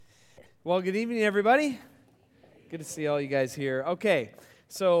Well, good evening, everybody. Good to see all you guys here. Okay,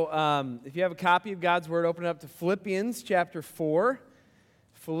 so if you have a copy of God's Word, open it up to Philippians chapter 4.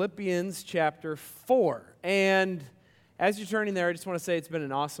 Philippians chapter 4. And as you're turning there, I just want to say it's been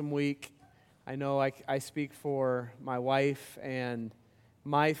an awesome week. I know I speak for my wife and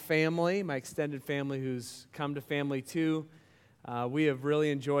my family, my extended family who's come to Family 2. We have really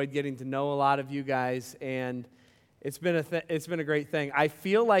enjoyed getting to know a lot of you guys, and it's been a great thing. I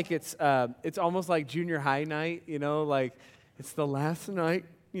feel like it's almost like junior high night, like it's the last night,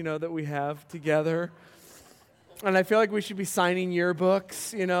 that we have together. And I feel like we should be signing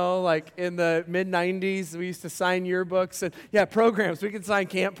yearbooks, like in the mid-90s, we used to sign yearbooks and, programs. We could sign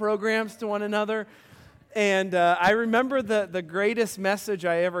camp programs to one another. And I remember the greatest message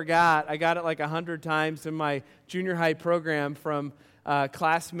I ever got. I got it like 100 times in my junior high program from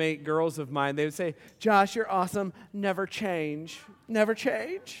classmate girls of mine. They would say, "Josh, you're awesome. Never change. Never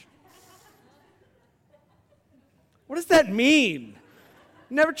change." What does that mean?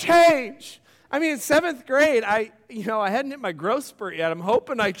 Never change. I mean, in 7th grade, I hadn't hit my growth spurt yet. I'm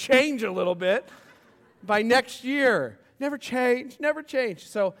hoping I change a little bit by next year. Never change. Never change.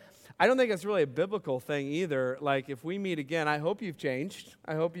 So I don't think it's really a biblical thing either. Like, if we meet again, I hope you've changed.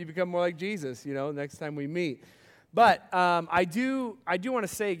 I hope you become more like Jesus, next time we meet. But I do want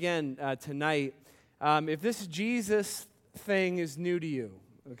to say again tonight, if this Jesus thing is new to you,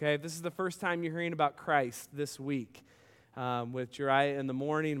 okay, if this is the first time you're hearing about Christ this week, with Jariah in the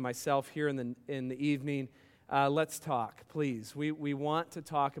morning and myself here in the evening, let's talk, please. We want to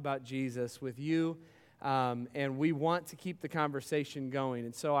talk about Jesus with you, and we want to keep the conversation going.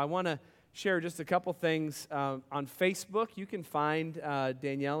 And so I want to share just a couple things on Facebook. You can find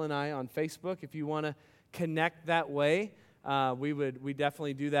Danielle and I on Facebook if you want to connect that way. We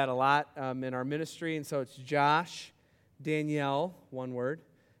definitely do that a lot in our ministry. And so it's Josh, Danielle, one word,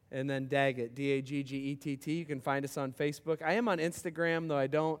 and then Daggett, Daggett. You can find us on Facebook. I am on Instagram, though I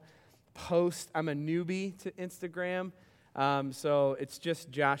don't post. I'm a newbie to Instagram. So it's just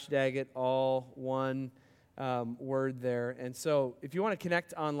Josh Daggett, all one word there. And so if you want to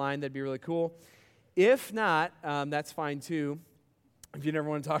connect online, that'd be really cool. If not, that's fine too. If you never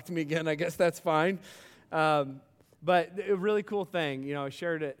want to talk to me again, I guess that's fine. But a really cool thing, I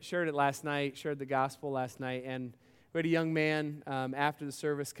shared it last night, shared the gospel last night, and we had a young man after the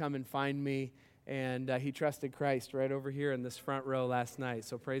service come and find me, and he trusted Christ right over here in this front row last night,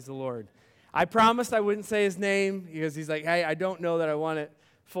 so praise the Lord. I promised I wouldn't say his name because he's like, hey, I don't know that I want it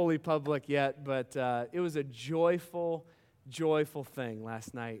fully public yet, but it was a joyful, joyful thing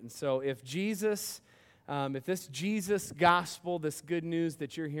last night. And so if this Jesus gospel, this good news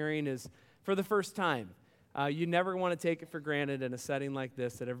that you're hearing is for the first time, you never want to take it for granted in a setting like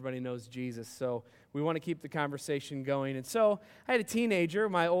this that everybody knows Jesus. So we want to keep the conversation going. And so I had a teenager,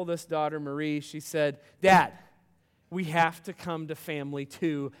 my oldest daughter, Marie. She said, "Dad, we have to come to Family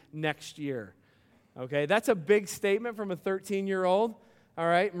 2 next year." Okay, that's a big statement from a 13-year-old. All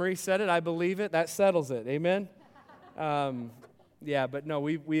right, Marie said it. I believe it. That settles it. Amen? But no,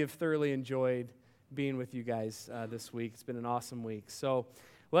 we have thoroughly enjoyed being with you guys this week. It's been an awesome week. So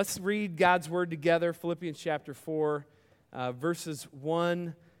let's read God's Word together, Philippians chapter 4, verses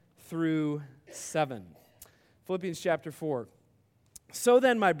 1 through 7. Philippians chapter 4. "So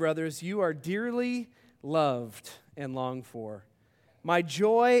then, my brothers, you are dearly loved and longed for, my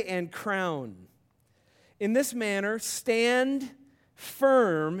joy and crown. In this manner, stand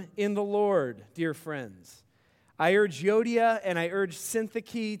firm in the Lord, dear friends. I urge Euodia and I urge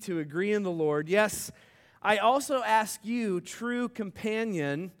Syntyche to agree in the Lord. Yes, I also ask you, true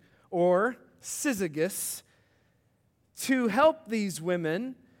companion, or Syzygus, to help these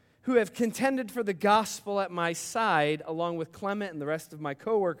women who have contended for the gospel at my side, along with Clement and the rest of my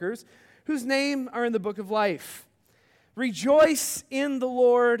co-workers, whose name are in the book of life. Rejoice in the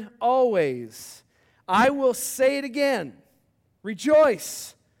Lord always. I will say it again.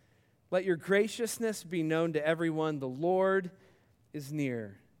 Rejoice. Let your graciousness be known to everyone. The Lord is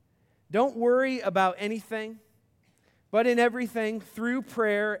near. Don't worry about anything, but in everything, through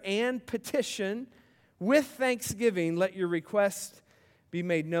prayer and petition, with thanksgiving, let your requests be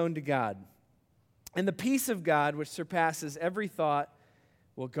made known to God. And the peace of God, which surpasses every thought,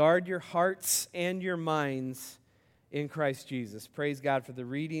 will guard your hearts and your minds in Christ Jesus." Praise God for the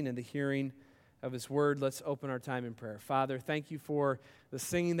reading and the hearing of His Word. Let's open our time in prayer. Father, thank you for the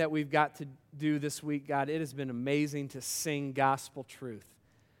singing that we've got to do this week. God, it has been amazing to sing gospel truth.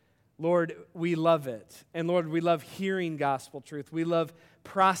 Lord, we love it. And Lord, we love hearing gospel truth. We love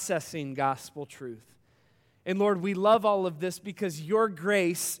processing gospel truth. And Lord, we love all of this because your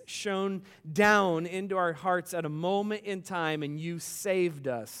grace shone down into our hearts at a moment in time and you saved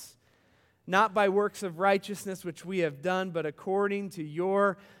us. not by works of righteousness which we have done, but according to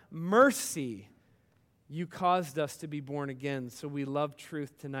your mercy, you caused us to be born again. So we love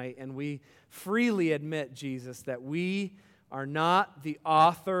truth tonight, and we freely admit, Jesus, that we are not the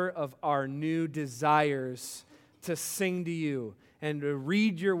author of our new desires to sing to you and to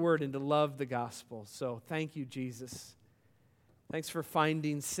read your word and to love the gospel. So thank you, Jesus. Thanks for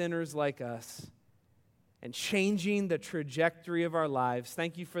finding sinners like us and changing the trajectory of our lives.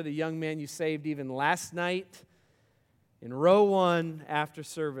 Thank you for the young man you saved even last night in row 1 after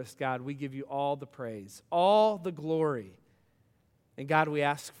service. God, we give you all the praise, all the glory. And God, we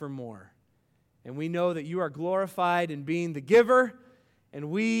ask for more. And we know that you are glorified in being the giver,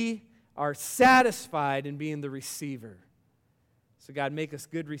 and we are satisfied in being the receiver. So God, make us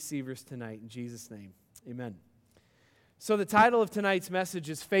good receivers tonight in Jesus' name. Amen. So the title of tonight's message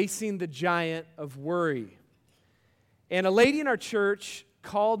is Facing the Giant of Worry. And a lady in our church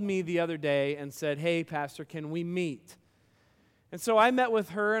called me the other day and said, "Hey, Pastor, can we meet?" And so I met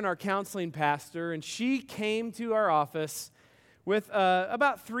with her and our counseling pastor, and she came to our office with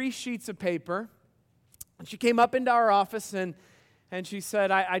about 3 sheets of paper. And she came up into our office, and she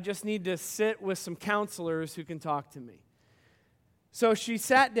said, I just need to sit with some counselors who can talk to me. So she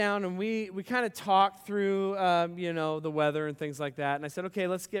sat down, and we kind of talked through, the weather and things like that. And I said, okay,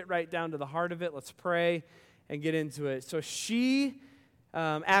 let's get right down to the heart of it. Let's pray and get into it. So she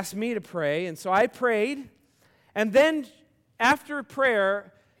asked me to pray, and so I prayed. And then after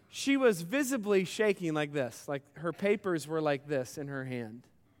prayer, she was visibly shaking like this, like her papers were like this in her hand.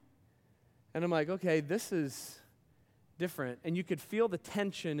 And I'm like, okay, this is different. And you could feel the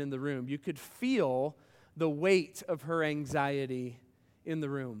tension in the room. You could feel the weight of her anxiety in the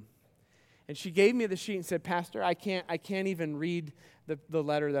room. And she gave me the sheet and said, "Pastor, I can't even read the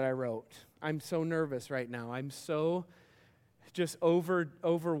letter that I wrote. I'm so nervous right now. I'm so just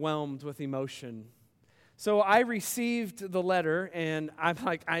overwhelmed with emotion." So I received the letter, and I'm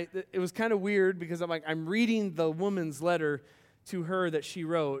like, it was kind of weird because I'm reading the woman's letter to her that she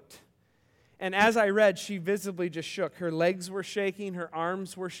wrote. And as I read, she visibly just shook. Her legs were shaking, her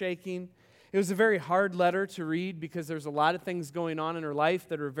arms were shaking. It was a very hard letter to read because there's a lot of things going on in her life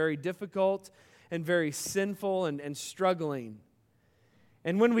that are very difficult and very sinful and struggling.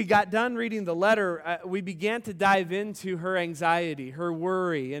 And when we got done reading the letter, we began to dive into her anxiety, her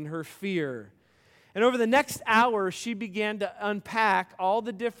worry, and her fear. And over the next hour, she began to unpack all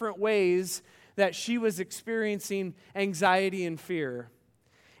the different ways that she was experiencing anxiety and fear.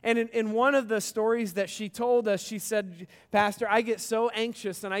 And in one of the stories that she told us, she said, "Pastor, I get so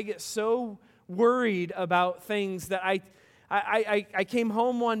anxious and I get so worried about things that I came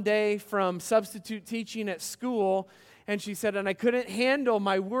home one day from substitute teaching at school," and she said, "and I couldn't handle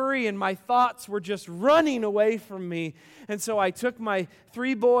my worry and my thoughts were just running away from me. And so I took my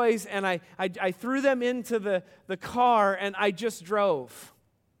 3 boys and I threw them into the car and I just drove."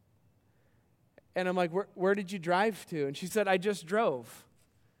 And I'm like, where did you drive to? And she said, "I just drove.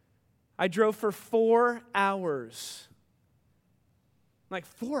 I drove for 4 hours. I'm like,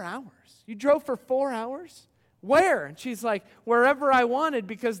 4 hours? You drove for 4 hours? Where? And she's like, wherever I wanted,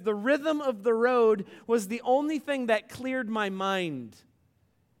 because the rhythm of the road was the only thing that cleared my mind.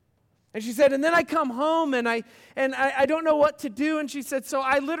 And she said, and then I come home and I don't know what to do. And she said, so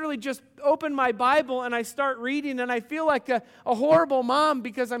I literally just open my Bible and I start reading, and I feel like a horrible mom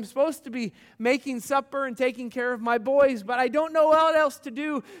because I'm supposed to be making supper and taking care of my boys, but I don't know what else to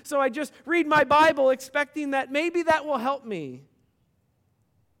do. So I just read my Bible expecting that maybe that will help me."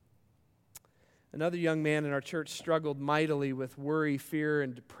 Another young man in our church struggled mightily with worry, fear,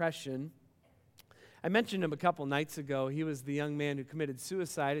 and depression. I mentioned him a couple nights ago. He was the young man who committed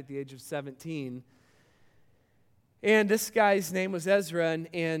suicide at the age of 17. And this guy's name was Ezra,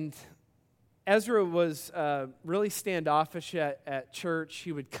 and Ezra was really standoffish at church.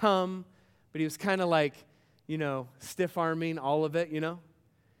 He would come, but he was kind of like, stiff-arming all of it,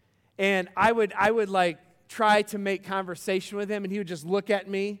 And I would like try to make conversation with him, and he would just look at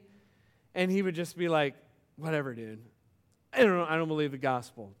me, and he would just be like, "Whatever, dude. I don't believe the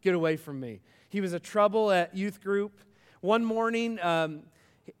gospel. Get away from me." He was a trouble at youth group. One morning,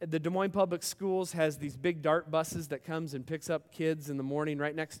 the Des Moines Public Schools has these big DART buses that comes and picks up kids in the morning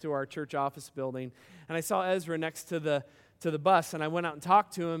right next to our church office building. And I saw Ezra next to the bus, and I went out and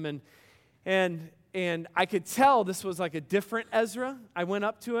talked to him, and I could tell this was like a different Ezra. I went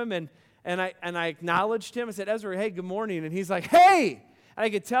up to him, and I acknowledged him. I said, "Ezra, hey, good morning." And he's like, "Hey!" And I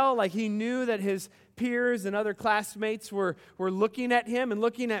could tell like he knew that his peers and other classmates were looking at him and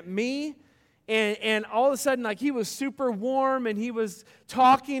looking at me. And all of a sudden, like, he was super warm and he was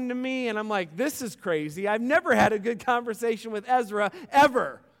talking to me. And I'm like, this is crazy. I've never had a good conversation with Ezra,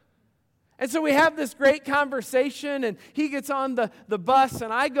 ever. And so we have this great conversation, and he gets on the bus,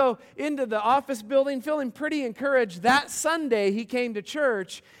 and I go into the office building feeling pretty encouraged. That Sunday, he came to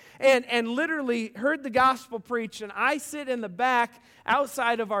church and literally heard the gospel preached, and I sit in the back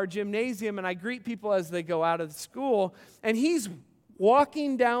outside of our gymnasium, and I greet people as they go out of school, and he's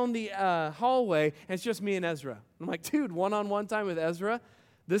walking down the hallway, and it's just me and Ezra. I'm like, dude, one-on-one time with Ezra?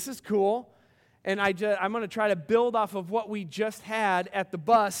 This is cool. And I'm going to try to build off of what we just had at the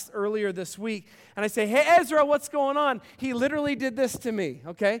bus earlier this week. And I say, hey, Ezra, what's going on? He literally did this to me,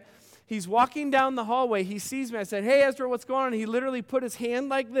 okay? He's walking down the hallway. He sees me. I said, hey, Ezra, what's going on? And he literally put his hand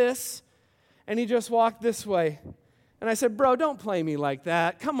like this, and he just walked this way. And I said, bro, don't play me like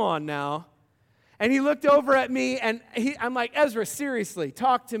that. Come on now. And he looked over at me, and I'm like, Ezra, seriously,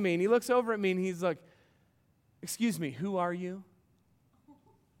 talk to me. And he looks over at me, and he's like, excuse me, who are you?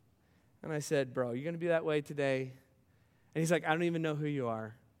 And I said, bro, you're going to be that way today? And he's like, I don't even know who you are.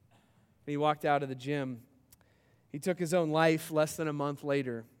 And he walked out of the gym. He took his own life less than a month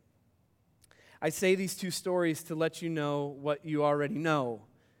later. I say these two stories to let you know what you already know,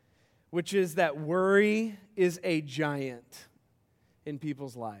 which is that worry is a giant in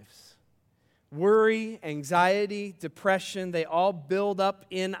people's lives. Worry, anxiety, depression, they all build up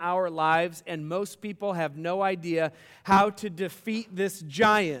in our lives, and most people have no idea how to defeat this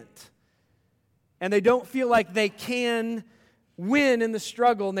giant. And they don't feel like they can win in the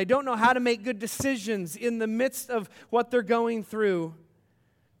struggle, and they don't know how to make good decisions in the midst of what they're going through.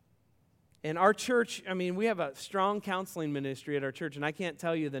 And our church, we have a strong counseling ministry at our church, and I can't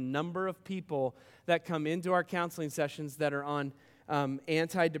tell you the number of people that come into our counseling sessions that are on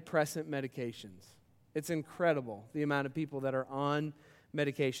antidepressant medications. It's incredible, the amount of people that are on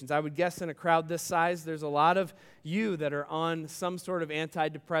medications. I would guess in a crowd this size, there's a lot of you that are on some sort of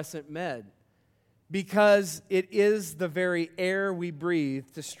antidepressant med, because it is the very air we breathe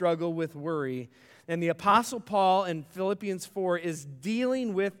to struggle with worry. And the Apostle Paul in Philippians 4 is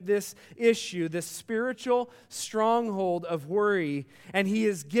dealing with this issue, this spiritual stronghold of worry, and he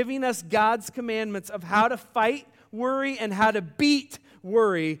is giving us God's commandments of how to fight worry and how to beat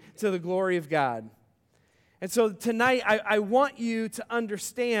worry to the glory of God. And so tonight, I want you to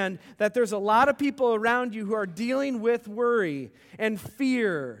understand that there's a lot of people around you who are dealing with worry and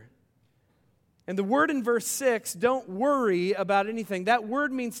fear. And the word in verse 6, don't worry about anything. That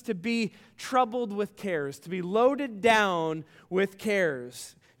word means to be troubled with cares, to be loaded down with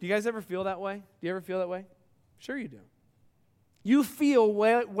cares. Do you guys ever feel that way? Do you ever feel that way? Sure you do. You feel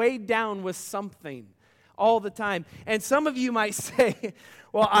weighed down with something all the time. And some of you might say,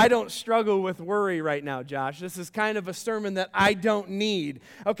 well, I don't struggle with worry right now, Josh. This is kind of a sermon that I don't need.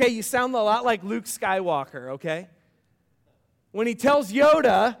 Okay, you sound a lot like Luke Skywalker, okay? When he tells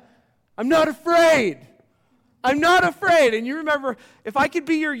Yoda, I'm not afraid. I'm not afraid. And you remember, if I could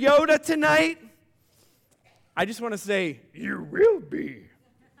be your Yoda tonight, I just want to say, you will be.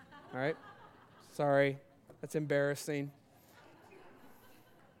 All right? Sorry. That's embarrassing.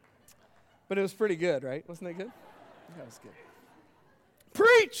 But it was pretty good, right? Wasn't that good? That was good.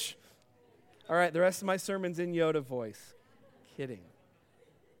 Preach! All right, the rest of my sermon's in Yoda voice. Kidding.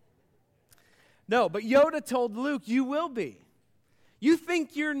 No, but Yoda told Luke, you will be. You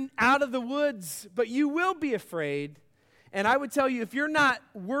think you're out of the woods, but you will be afraid. And I would tell you, if you're not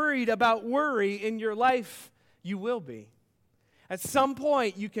worried about worry in your life, you will be. At some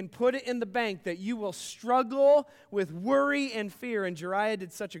point, you can put it in the bank that you will struggle with worry and fear. And Jariah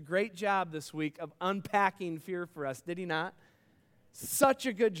did such a great job this week of unpacking fear for us, did he not? Such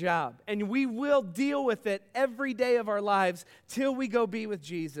a good job. And we will deal with it every day of our lives till we go be with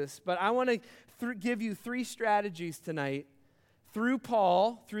Jesus. But I want to give you 3 strategies tonight through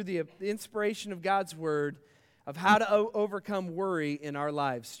Paul, through the inspiration of God's Word, of how to overcome worry in our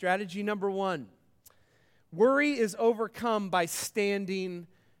lives. Strategy number 1, worry is overcome by standing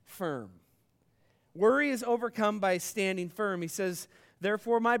firm. Worry is overcome by standing firm. He says,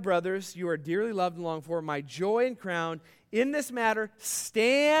 therefore, my brothers, you are dearly loved and longed for, my joy and crown. In this matter,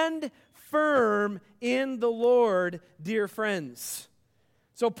 stand firm in the Lord, dear friends.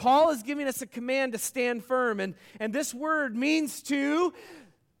 So Paul is giving us a command to stand firm, and this word means to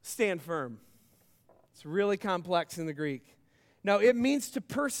stand firm. It's really complex in the Greek. No, it means to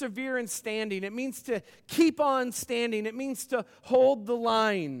persevere in standing. It means to keep on standing. It means to hold the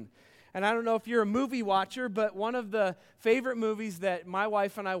line. And I don't know if you're a movie watcher, but one of the favorite movies that my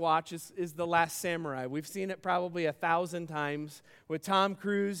wife and I watch is The Last Samurai. We've seen it probably 1,000 times with Tom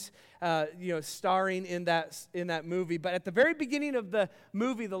Cruise, starring in that movie. But at the very beginning of the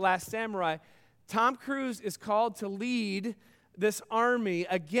movie, The Last Samurai, Tom Cruise is called to lead this army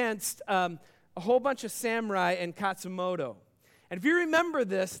against a whole bunch of samurai in Katsumoto. And if you remember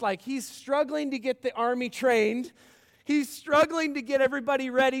this, like he's struggling to get the army trained. He's struggling to get everybody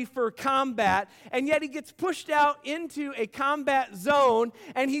ready for combat, and yet he gets pushed out into a combat zone,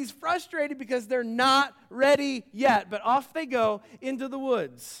 and he's frustrated because they're not ready yet. But off they go into the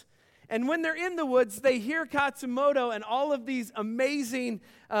woods. And when they're in the woods, they hear Katsumoto and all of these amazing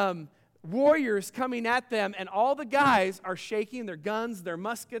warriors coming at them, and all the guys are shaking. Their guns, their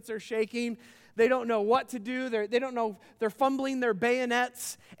muskets are shaking. They don't know what to do. They don't know. They're fumbling their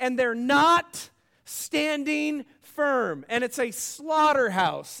bayonets, and they're not standing firm. And it's a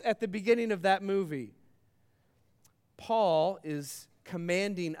slaughterhouse at the beginning of that movie. Paul is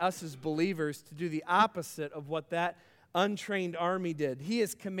commanding us as believers to do the opposite of what that untrained army did. He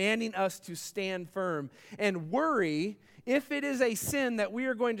is commanding us to stand firm. And worry, if it is a sin that we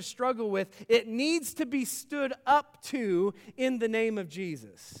are going to struggle with, it needs to be stood up to in the name of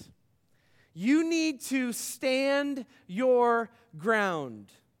Jesus. You need to stand your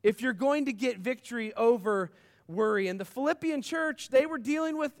ground if you're going to get victory over worry. And the Philippian church, they were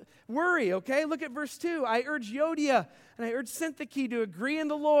dealing with worry, okay? Look at verse 2. I urge Euodia and I urge Syntyche to agree in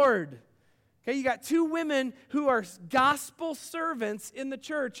the Lord. Okay, you got two women who are gospel servants in the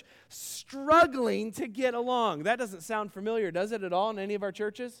church struggling to get along. That doesn't sound familiar, does it at all in any of our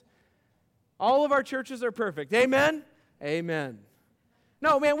churches? All of our churches are perfect. Amen? Amen.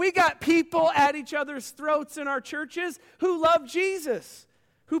 No, man, we got people at each other's throats in our churches who love Jesus,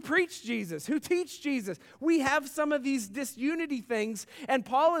 who preach Jesus, who teach Jesus. We have some of these disunity things, and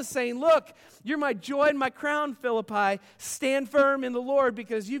Paul is saying, look, you're my joy and my crown, Philippi. Stand firm in the Lord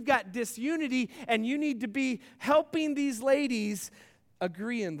because you've got disunity, and you need to be helping these ladies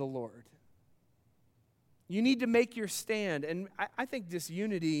agree in the Lord. You need to make your stand, and I think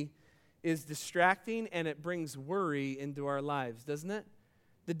disunity is distracting, and it brings worry into our lives, doesn't it?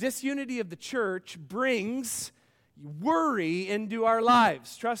 The disunity of the church brings worry into our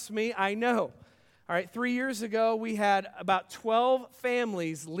lives. Trust me, I know. All right, 3 years ago, we had about 12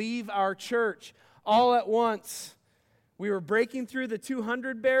 families leave our church all at once. We were breaking through the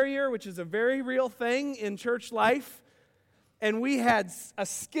 200 barrier, which is a very real thing in church life. And we had a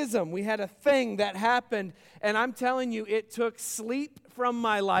schism. We had a thing that happened. And I'm telling you, it took sleep from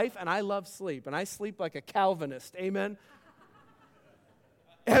my life. And I love sleep. And I sleep like a Calvinist. Amen?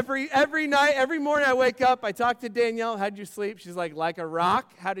 Every night, every morning I wake up, I talk to Danielle, how'd you sleep? She's like a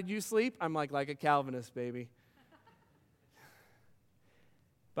rock. How did you sleep? I'm like a Calvinist, baby.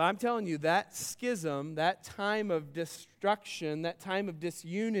 But I'm telling you, that schism, that time of destruction, that time of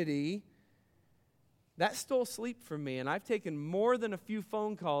disunity, that stole sleep from me. And I've taken more than a few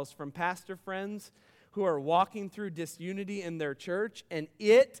phone calls from pastor friends who are walking through disunity in their church, and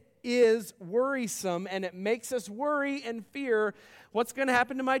it is worrisome, and it makes us worry and fear what's going to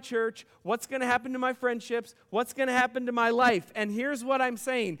happen to my church, what's going to happen to my friendships, what's going to happen to my life. And here's what I'm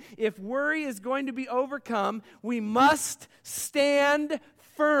saying. If worry is going to be overcome, we must stand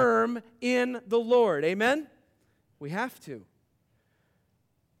firm in the Lord. Amen? We have to.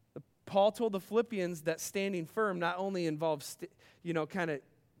 Paul told the Philippians that standing firm not only involves, kind of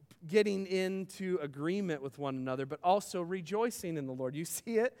getting into agreement with one another, but also rejoicing in the Lord. You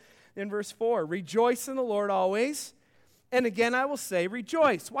see it in verse 4. Rejoice in the Lord always. And again, I will say,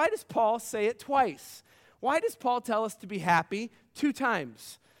 rejoice. Why does Paul say it twice? Why does Paul tell us to be happy 2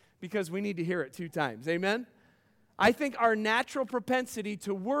 times? Because we need to hear it 2 times. Amen? I think our natural propensity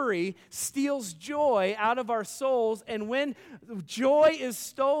to worry steals joy out of our souls, and when joy is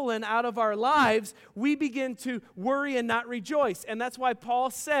stolen out of our lives, we begin to worry and not rejoice. And that's why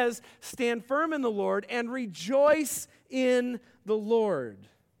Paul says, stand firm in the Lord and rejoice in the Lord.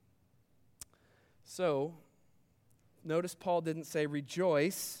 So, notice Paul didn't say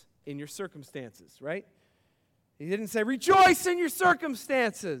rejoice in your circumstances, right? He didn't say rejoice in your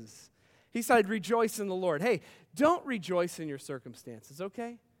circumstances. He said rejoice in the Lord. Hey, don't rejoice in your circumstances,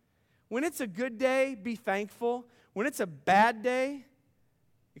 okay? When it's a good day, be thankful. When it's a bad day,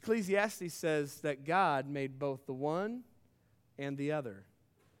 Ecclesiastes says that God made both the one and the other.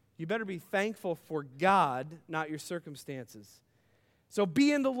 You better be thankful for God, not your circumstances. So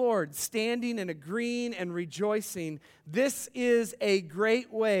be in the Lord, standing and agreeing and rejoicing. This is a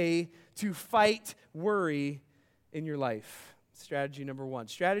great way to fight worry in your life. Strategy number 1.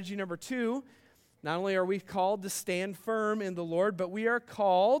 Strategy number 2, not only are we called to stand firm in the Lord, but we are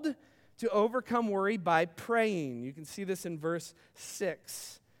called to overcome worry by praying. You can see this in verse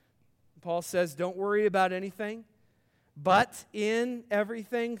 6. Paul says, don't worry about anything, but in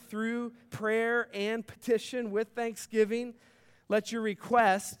everything through prayer and petition with thanksgiving, let your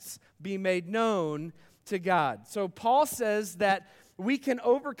requests be made known to God. So Paul says that we can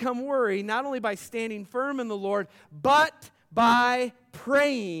overcome worry not only by standing firm in the Lord, but by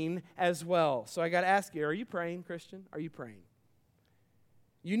praying as well. So I got to ask you, are you praying, Christian? Are you praying?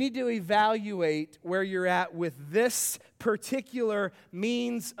 You need to evaluate where you're at with this particular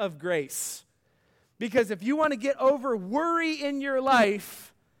means of grace. Because if you want to get over worry in your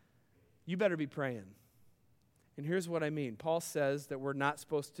life, you better be praying. And here's what I mean. Paul says that we're not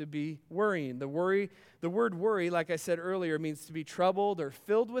supposed to be worrying. The word worry, like I said earlier, means to be troubled or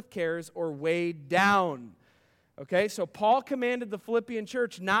filled with cares or weighed down. Okay, so Paul commanded the Philippian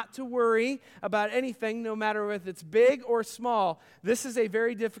church not to worry about anything, no matter if it's big or small. This is a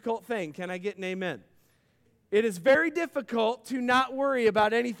very difficult thing. Can I get an amen? It is very difficult to not worry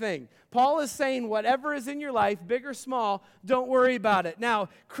about anything. Paul is saying whatever is in your life, big or small, don't worry about it. Now,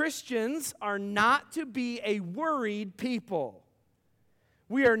 Christians are not to be a worried people.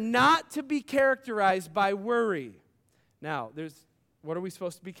 We are not to be characterized by worry. Now, what are we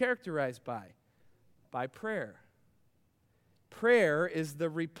supposed to be characterized by? By prayer. Prayer is the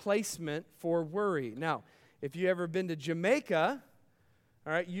replacement for worry. Now, if you ever been to Jamaica,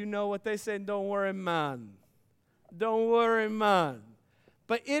 all right, you know what they say, don't worry, man. Don't worry, man.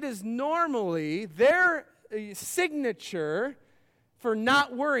 But it is normally their signature for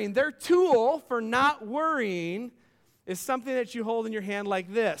not worrying, their tool for not worrying is something that you hold in your hand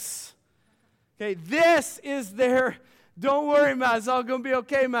like this. Okay, this is their, don't worry, man, it's all going to be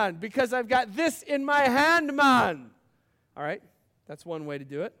okay, man, because I've got this in my hand, man. All right, that's one way to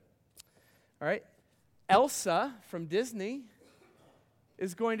do it. All right, Elsa from Disney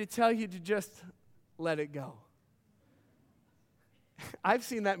is going to tell you to just let it go. I've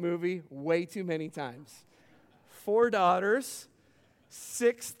seen that movie way too many times. 4 daughters,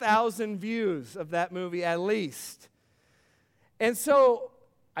 6,000 views of that movie at least. And so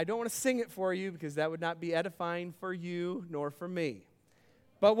I don't want to sing it for you because that would not be edifying for you nor for me.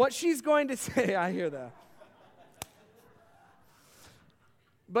 But what she's going to say, I hear that.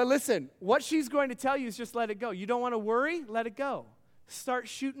 But listen, what she's going to tell you is just let it go. You don't want to worry? Let it go. Start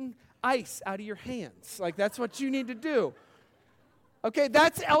shooting ice out of your hands. Like, that's what you need to do. Okay,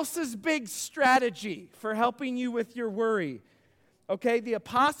 that's Elsa's big strategy for helping you with your worry. Okay, the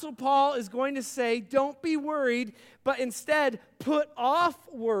Apostle Paul is going to say, don't be worried, but instead put off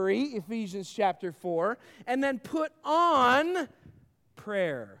worry, Ephesians chapter 4, and then put on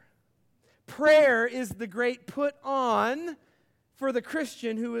prayer. Prayer is the great put on for the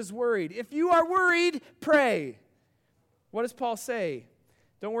Christian who is worried. If you are worried, pray. What does Paul say?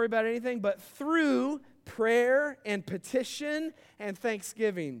 Don't worry about anything, but through prayer and petition and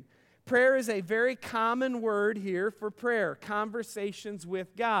thanksgiving. Prayer is a very common word here for prayer, conversations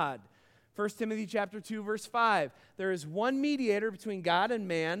with God. 1 Timothy chapter 2, verse 5. There is one mediator between God and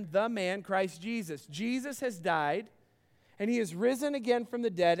man, the man, Christ Jesus. Jesus has died, and he is risen again from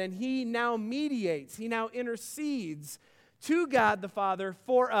the dead, and he now mediates, he now intercedes to God the Father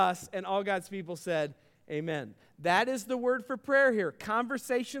for us, and all God's people said, amen. That is the word for prayer here,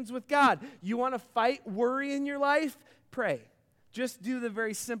 conversations with God. You want to fight worry in your life? Pray. Just do the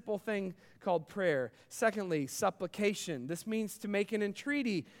very simple thing called prayer. Secondly, supplication. This means to make an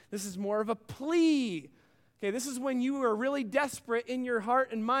entreaty. This is more of a plea. Okay, this is when you are really desperate in your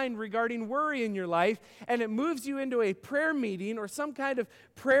heart and mind regarding worry in your life, and it moves you into a prayer meeting or some kind of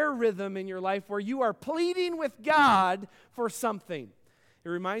prayer rhythm in your life where you are pleading with God for something. It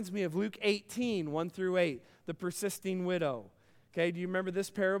reminds me of Luke 18, 1 through 8, the persisting widow. Okay, do you remember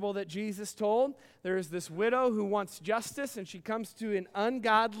this parable that Jesus told? There is this widow who wants justice, and she comes to an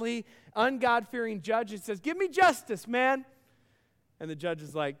ungodly, God-fearing judge and says, give me justice, man. And the judge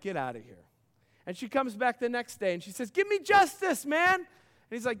is like, get out of here. And she comes back the next day, and she says, give me justice, man. And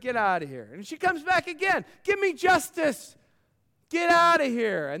he's like, get out of here. And she comes back again, give me justice. Get out of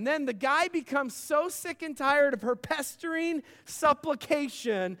here. And then the guy becomes so sick and tired of her pestering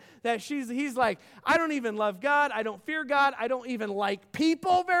supplication that he's like, I don't even love God. I don't fear God. I don't even like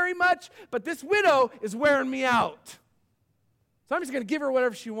people very much. But this widow is wearing me out. So I'm just going to give her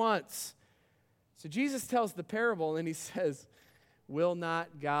whatever she wants. So Jesus tells the parable, and he says, will not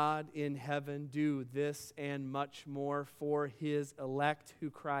God in heaven do this and much more for his elect who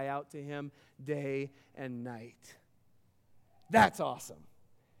cry out to him day and night? That's awesome.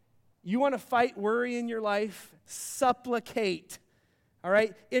 You want to fight worry in your life? Supplicate. All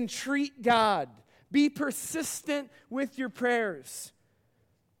right? Entreat God. Be persistent with your prayers.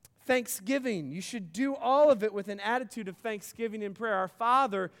 Thanksgiving. You should do all of it with an attitude of thanksgiving and prayer. Our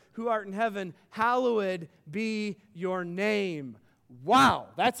Father who art in heaven, hallowed be your name. Wow,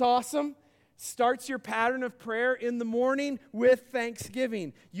 that's awesome. Starts your pattern of prayer in the morning with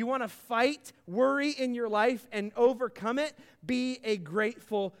thanksgiving. You want to fight worry in your life and overcome it? Be a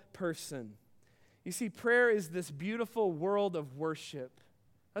grateful person. You see, prayer is this beautiful world of worship.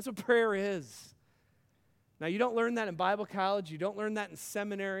 That's what prayer is. Now, you don't learn that in Bible college. You don't learn that in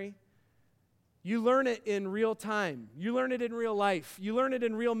seminary. You learn it in real time. You learn it in real life. You learn it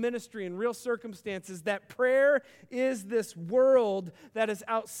in real ministry, in real circumstances, that prayer is this world that is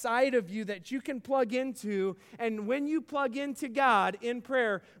outside of you that you can plug into. And when you plug into God in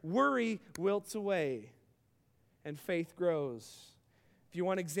prayer, worry wilts away and faith grows. If you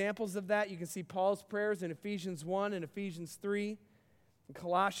want examples of that, you can see Paul's prayers in Ephesians 1 and Ephesians 3. In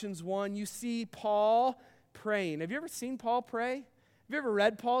Colossians 1, you see Paul praying. Have you ever seen Paul pray? Have you ever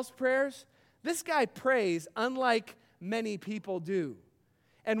read Paul's prayers? This guy prays unlike many people do.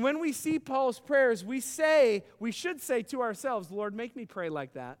 And when we see Paul's prayers, we should say to ourselves, Lord, make me pray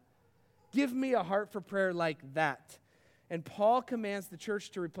like that. Give me a heart for prayer like that. And Paul commands the church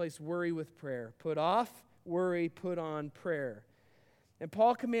to replace worry with prayer. Put off worry, put on prayer. And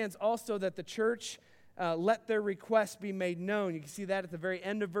Paul commands also that the church let their requests be made known. You can see that at the very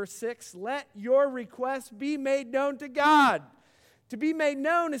end of verse 6. Let your requests be made known to God. To be made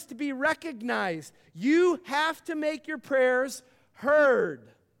known is to be recognized. You have to make your prayers heard.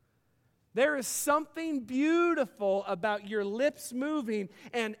 There is something beautiful about your lips moving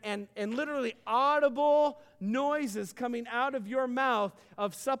and literally audible noises coming out of your mouth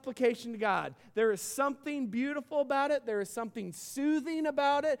of supplication to God. There is something beautiful about it. There is something soothing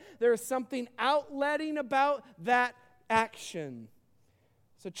about it. There is something outletting about that action.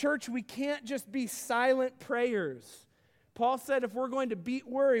 So, church, we can't just be silent prayers. Paul said if we're going to beat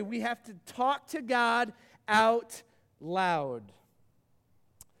worry, we have to talk to God out loud.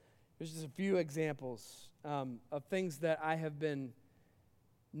 There's just a few examples of things that I have been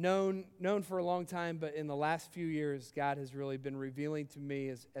known for a long time, but in the last few years, God has really been revealing to me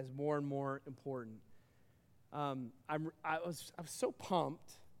as more and more important. I was so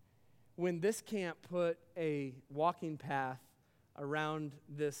pumped when this camp put a walking path around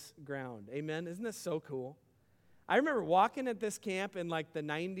this ground. Amen? Isn't this so cool? I remember walking at this camp in like the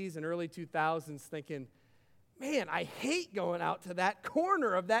 90s and early 2000s thinking, man, I hate going out to that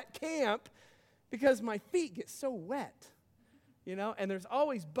corner of that camp because my feet get so wet, you know, and there's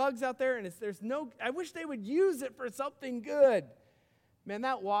always bugs out there, and I wish they would use it for something good. Man,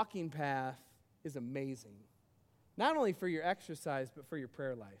 that walking path is amazing. Not only for your exercise, but for your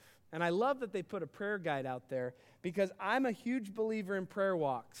prayer life. And I love that they put a prayer guide out there because I'm a huge believer in prayer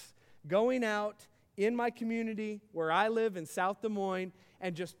walks. Going out in my community where I live in South Des Moines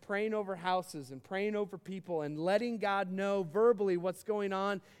and just praying over houses and praying over people and letting God know verbally what's going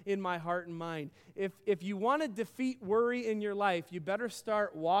on in my heart and mind. If you want to defeat worry in your life, you better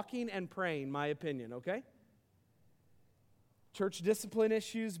start walking and praying, my opinion, okay? Church discipline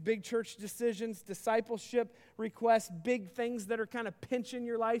issues, big church decisions, discipleship requests, big things that are kind of pinching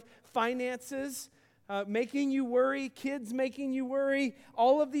your life, finances, making you worry, kids making you worry.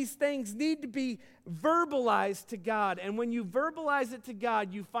 All of these things need to be verbalized to God. And when you verbalize it to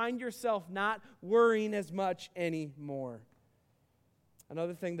God, you find yourself not worrying as much anymore.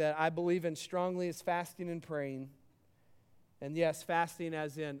 Another thing that I believe in strongly is fasting and praying. And yes, fasting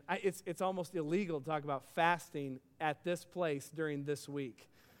as in, it's almost illegal to talk about fasting at this place during this week.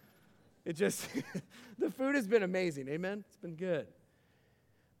 It just, the food has been amazing, amen? It's been good.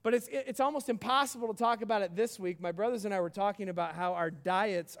 But it's almost impossible to talk about it this week. My brothers and I were talking about how our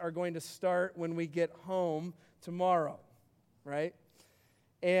diets are going to start when we get home tomorrow, right?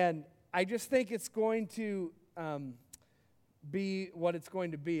 And I just think it's going to be what it's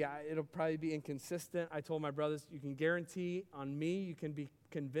going to be. It'll probably be inconsistent. I told my brothers, you can guarantee on me, you can be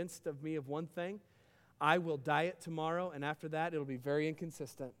convinced of me of one thing. I will diet tomorrow, and after that, it'll be very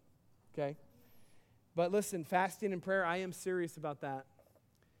inconsistent, okay? But listen, fasting and prayer, I am serious about that.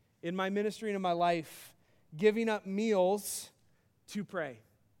 In my ministry and in my life, giving up meals to pray.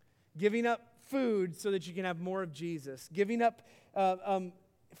 Giving up food so that you can have more of Jesus. Giving up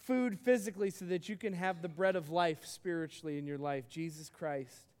food physically so that you can have the bread of life spiritually in your life, Jesus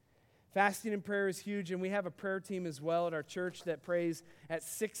Christ. Fasting and prayer is huge, and we have a prayer team as well at our church that prays at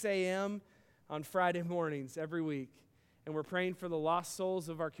 6 a.m. on Friday mornings every week. And we're praying for the lost souls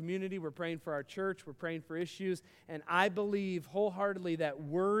of our community. We're praying for our church. We're praying for issues. And I believe wholeheartedly that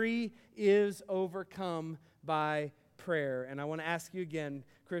worry is overcome by prayer. And I want to ask you again,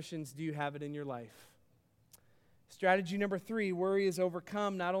 Christians, do you have it in your life? Strategy number 3, worry is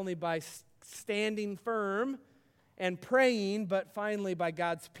overcome not only by standing firm and praying, but finally by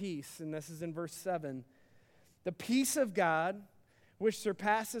God's peace. And this is in verse 7. The peace of God, which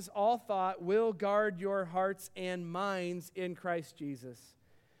surpasses all thought, will guard your hearts and minds in Christ Jesus.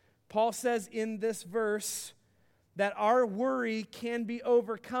 Paul says in this verse that our worry can be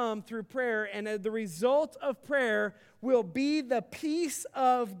overcome through prayer, and the result of prayer will be the peace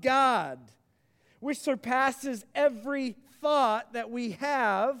of God, which surpasses every thought that we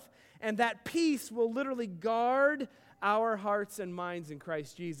have, and that peace will literally guard our hearts and minds in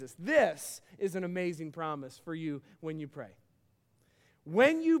Christ Jesus. This is an amazing promise for you when you pray.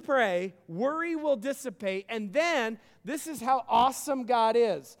 When you pray, worry will dissipate, and then this is how awesome God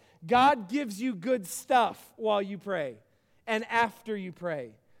is. God gives you good stuff while you pray, and after you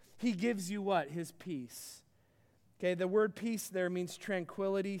pray. He gives you what? His peace. Okay, the word peace there means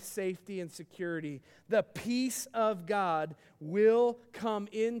tranquility, safety, and security. The peace of God will come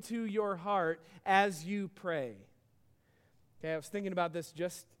into your heart as you pray. Okay, I was thinking about this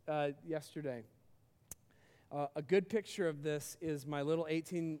just yesterday. A good picture of this is my little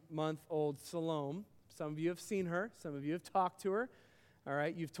 18-month-old Salome. Some of you have seen her. Some of you have talked to her. All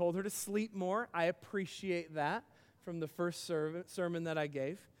right, you've told her to sleep more. I appreciate that from the first sermon that I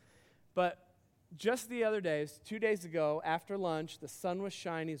gave. But just the other day, 2 days ago, after lunch, the sun was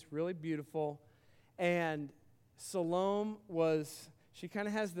shining. It's really beautiful. And Salome she kind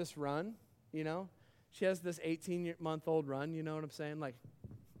of has this run, you know. She has this 18-month-old run, you know what I'm saying? Like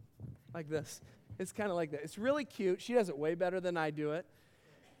this. It's kind of like that. It's really cute. She does it way better than I do it.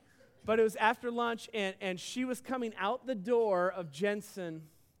 But it was after lunch, and she was coming out the door of Jensen,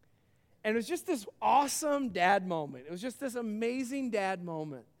 and it was just this awesome dad moment. It was just this amazing dad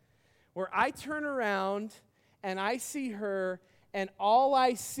moment where I turn around, and I see her, and all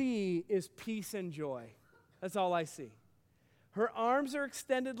I see is peace and joy. That's all I see. Her arms are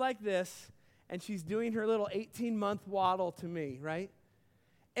extended like this, and she's doing her little 18-month waddle to me, right?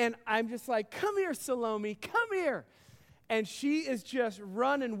 And I'm just like, come here, Salome, come here. And she is just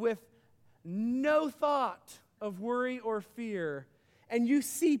running with no thought of worry or fear. And you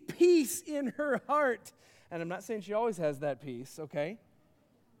see peace in her heart. And I'm not saying she always has that peace, okay?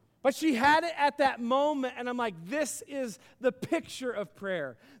 But she had it at that moment, and I'm like, this is the picture of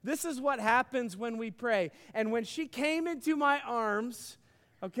prayer. This is what happens when we pray. And when she came into my arms,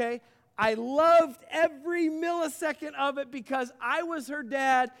 okay, I loved every millisecond of it because I was her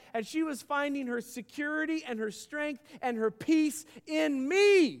dad, and she was finding her security and her strength and her peace in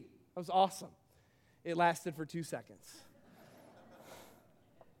me. That was awesome. It lasted for 2 seconds.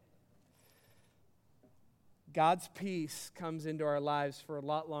 God's peace comes into our lives for a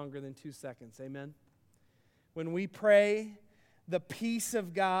lot longer than 2 seconds. Amen? When we pray, the peace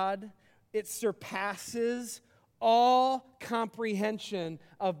of God, it surpasses all comprehension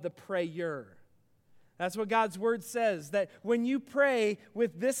of the prayer. That's what God's word says, that when you pray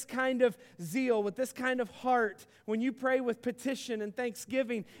with this kind of zeal, with this kind of heart, when you pray with petition and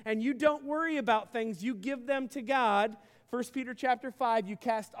thanksgiving, and you don't worry about things, you give them to God. 1 Peter chapter 5, you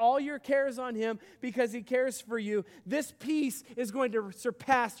cast all your cares on him because he cares for you. This peace is going to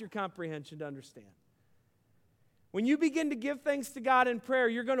surpass your comprehension to understand. When you begin to give things to God in prayer,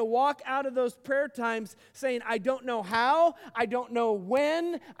 you're going to walk out of those prayer times saying, I don't know how, I don't know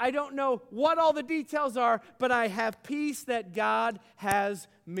when, I don't know what all the details are, but I have peace that God has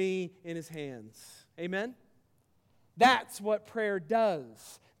me in his hands. Amen? That's what prayer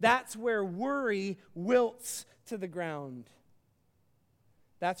does. That's where worry wilts to the ground.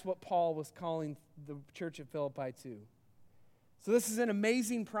 That's what Paul was calling the church at Philippi to. So this is an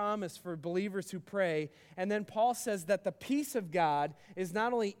amazing promise for believers who pray. And then Paul says that the peace of God is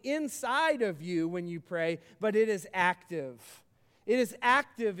not only inside of you when you pray, but it is active. It is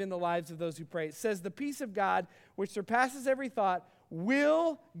active in the lives of those who pray. It says the peace of God, which surpasses every thought,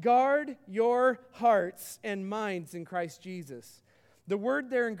 will guard your hearts and minds in Christ Jesus. The word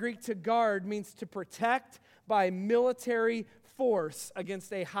there in Greek, to guard, means to protect by military force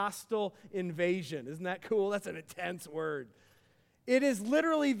against a hostile invasion. Isn't that cool? That's an intense word. It is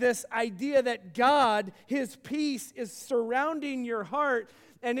literally this idea that God, his peace, is surrounding your heart,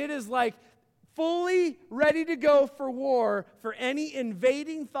 and it is like fully ready to go for war for any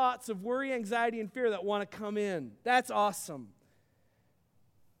invading thoughts of worry, anxiety, and fear that want to come in. That's awesome.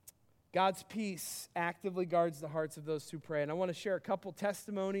 God's peace actively guards the hearts of those who pray. And I want to share a couple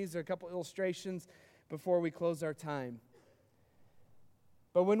testimonies or a couple illustrations before we close our time.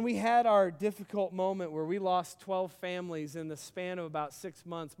 But when we had our difficult moment where we lost 12 families in the span of about 6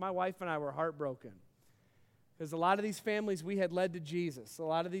 months, my wife and I were heartbroken. Because a lot of these families we had led to Jesus. A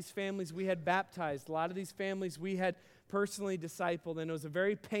lot of these families we had baptized. A lot of these families we had personally discipled. And it was a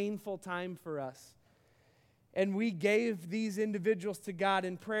very painful time for us. And we gave these individuals to God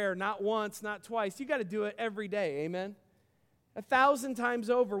in prayer, not once, not twice. You got to do it every day, amen? 1,000 times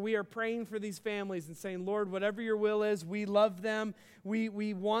over, we are praying for these families and saying, Lord, whatever your will is, we love them.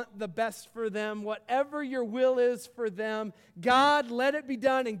 We want the best for them. Whatever your will is for them, God, let it be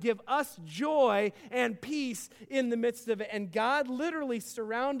done and give us joy and peace in the midst of it. And God literally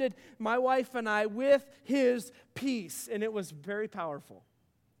surrounded my wife and I with his peace, and it was very powerful.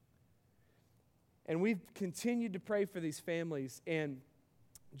 And we've continued to pray for these families, and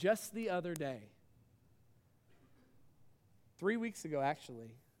just the other day, 3 weeks ago,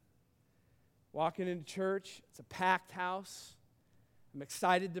 actually, walking into church, it's a packed house. I'm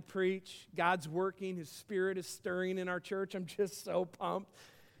excited to preach. God's working. His Spirit is stirring in our church. I'm just so pumped.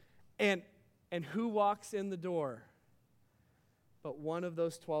 And who walks in the door but one of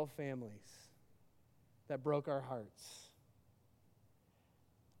those 12 families that broke our hearts?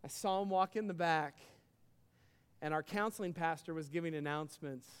 I saw him walk in the back, and our counseling pastor was giving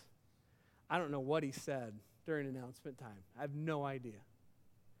announcements. I don't know what he said during announcement time. I have no idea.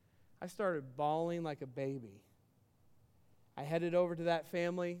 I started bawling like a baby. I headed over to that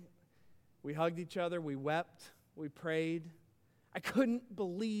family. We hugged each other. We wept. We prayed. I couldn't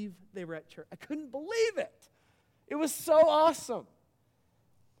believe they were at church. I couldn't believe it. It was so awesome.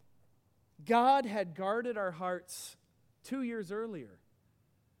 God had guarded our hearts 2 years earlier.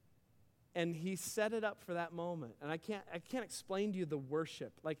 And he set it up for that moment. And I can't explain to you the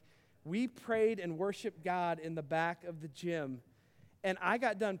worship. Like, we prayed and worshiped God in the back of the gym. And I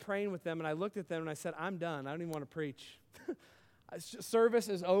got done praying with them, and I looked at them, and I said, I'm done. I don't even want to preach. Service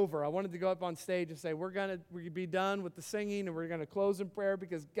is over. I wanted to go up on stage and say, we're going to be done with the singing, and we're going to close in prayer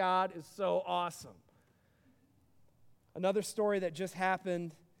because God is so awesome. Another story that just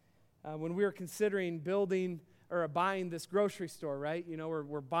happened when we were considering building or buying this grocery store, right? You know,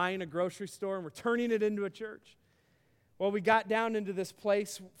 we're buying a grocery store, and we're turning it into a church. Well, we got down into this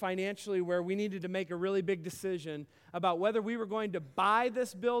place financially where we needed to make a really big decision about whether we were going to buy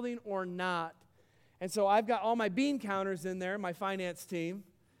this building or not. And so I've got all my bean counters in there, my finance team,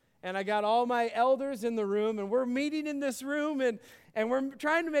 and I got all my elders in the room, and we're meeting in this room, and we're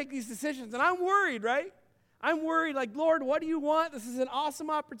trying to make these decisions. And I'm worried, right? I'm worried, like, Lord, what do you want? This is an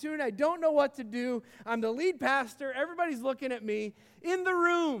awesome opportunity. I don't know what to do. I'm the lead pastor. Everybody's looking at me in the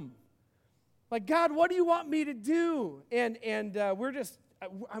room. Like, God, what do you want me to do? And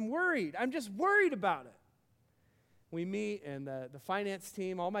I'm worried. I'm just worried about it. We meet, and the finance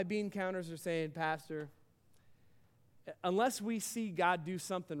team, all my bean counters are saying, Pastor, unless we see God do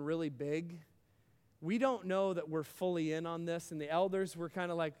something really big, we don't know that we're fully in on this. And the elders were kind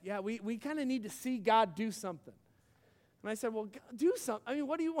of like, yeah, we kind of need to see God do something. And I said, well, God, do something. I mean,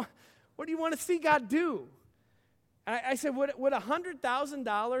 what do you want? What do you want to see God do? And I said, would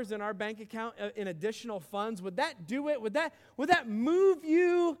 $100,000 in our bank account in additional funds, would that do it? Would that move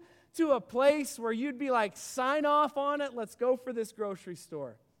you to a place where you'd be like, sign off on it, let's go for this grocery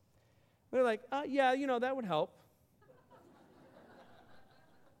store? They're like, yeah, that would help.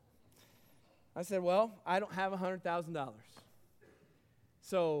 I said, well, I don't have $100,000.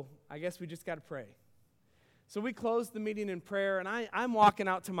 So I guess we just got to pray. So we closed the meeting in prayer, and I'm walking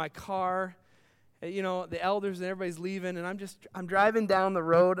out to my car. The elders and everybody's leaving, and I'm driving down the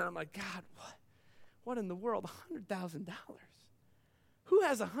road, and I'm like, God, what in the world? $100,000? Who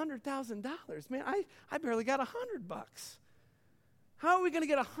has $100,000? Man, I barely got $100. How are we going to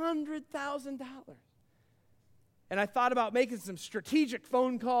get $100,000? And I thought about making some strategic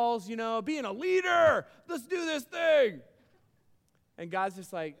phone calls, being a leader. Let's do this thing. And God's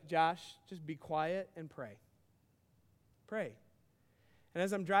just like, Josh, just be quiet and pray. Pray. And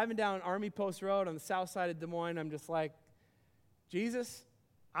as I'm driving down Army Post Road on the south side of Des Moines, I'm just like, Jesus,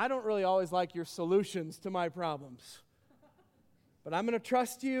 I don't really always like your solutions to my problems. But I'm going to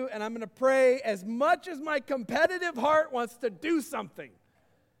trust you, and I'm going to pray as much as my competitive heart wants to do something.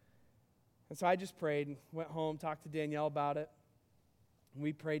 And so I just prayed and went home, talked to Danielle about it. And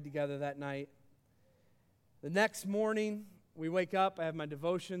we prayed together that night. The next morning, we wake up. I have my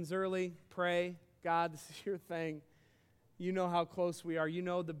devotions early, pray. God, this is your thing. You know how close we are. You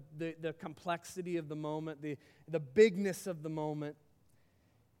know the complexity of the moment, the bigness of the moment.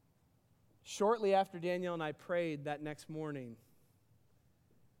 Shortly after Danielle and I prayed that next morning,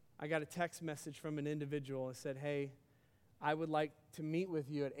 I got a text message from an individual that said, hey, I would like to meet with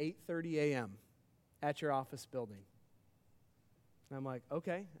you at 8:30 a.m. at your office building. And I'm like,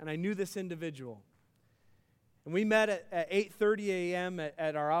 okay. And I knew this individual. And we met at 8:30 a.m.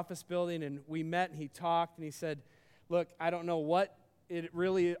 at our office building, and we met, and he talked, and he said, look, I don't know what it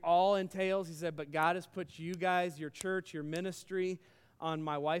really all entails. He said, but God has put you guys, your church, your ministry on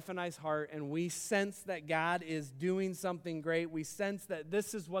my wife and I's heart, and we sense that God is doing something great. We sense that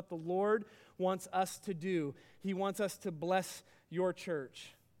this is what the Lord wants us to do. He wants us to bless your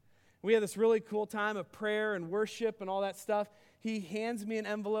church. We had this really cool time of prayer and worship and all that stuff. He hands me an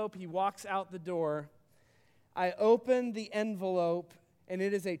envelope. He walks out the door. I open the envelope, and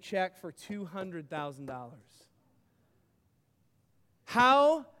it is a check for $200,000.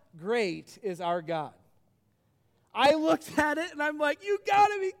 How great is our God? I looked at it, and I'm like, you got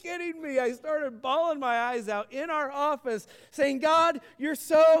to be kidding me. I started bawling my eyes out in our office saying, God, you're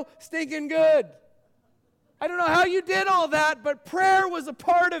so stinking good. I don't know how you did all that, but prayer was a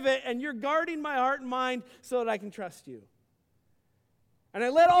part of it, and you're guarding my heart and mind so that I can trust you. And I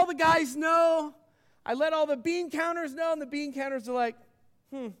let all the guys know. I let all the bean counters know, and the bean counters are like,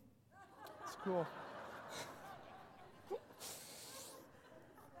 it's cool.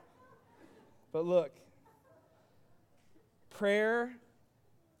 But look, prayer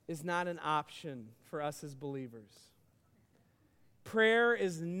is not an option for us as believers. Prayer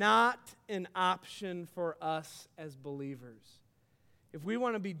is not an option for us as believers. If we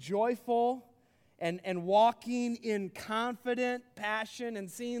want to be joyful and walking in confident passion and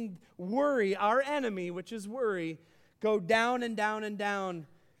seeing worry, our enemy, which is worry, go down and down and down,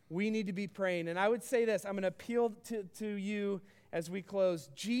 we need to be praying. And I would say this, I'm going to appeal to you as we close.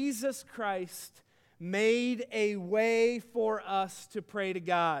 Jesus Christ made a way for us to pray to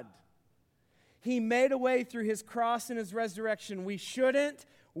God. He made a way through his cross and his resurrection. We shouldn't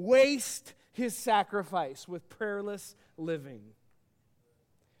waste his sacrifice with prayerless living.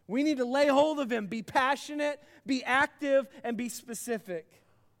 We need to lay hold of him, be passionate, be active, and be specific.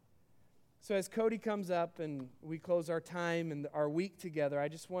 So as Cody comes up and we close our time and our week together, I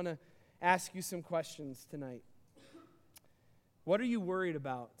just want to ask you some questions tonight. What are you worried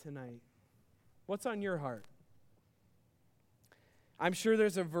about tonight? What's on your heart? I'm sure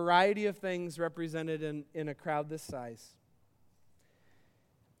there's a variety of things represented in a crowd this size.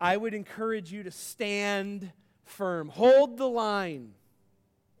 I would encourage you to stand firm. Hold the line.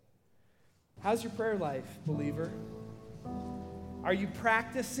 How's your prayer life, believer? Are you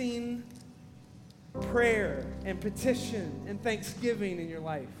practicing prayer and petition and thanksgiving in your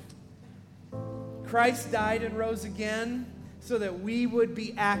life? Christ died and rose again so that we would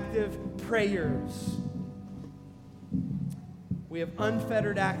be active prayers. We have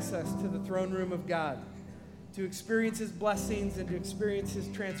unfettered access to the throne room of God to experience his blessings and to experience his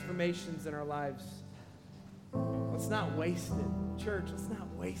transformations in our lives. Let's not waste it. Church, let's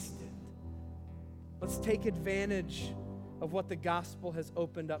not waste it. Let's take advantage of what the gospel has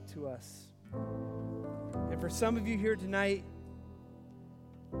opened up to us. And for some of you here tonight,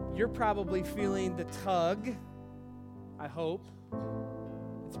 you're probably feeling the tug, I hope.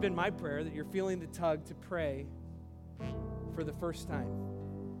 It's been my prayer that you're feeling the tug to pray for the first time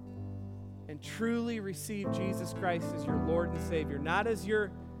and truly receive Jesus Christ as your Lord and Savior, not as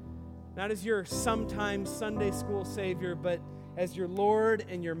your sometimes Sunday school Savior, but as your Lord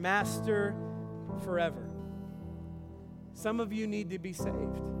and your Master forever. Some of you need to be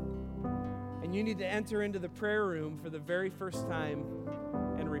saved, and you need to enter into the prayer room for the very first time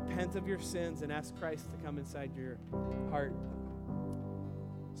and repent of your sins and ask Christ to come inside your heart.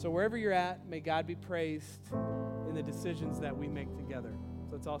 So wherever you're at, may God be praised in the decisions that we make together.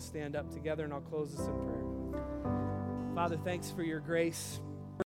 So let's all stand up together, and I'll close this in prayer. Father, thanks for your grace.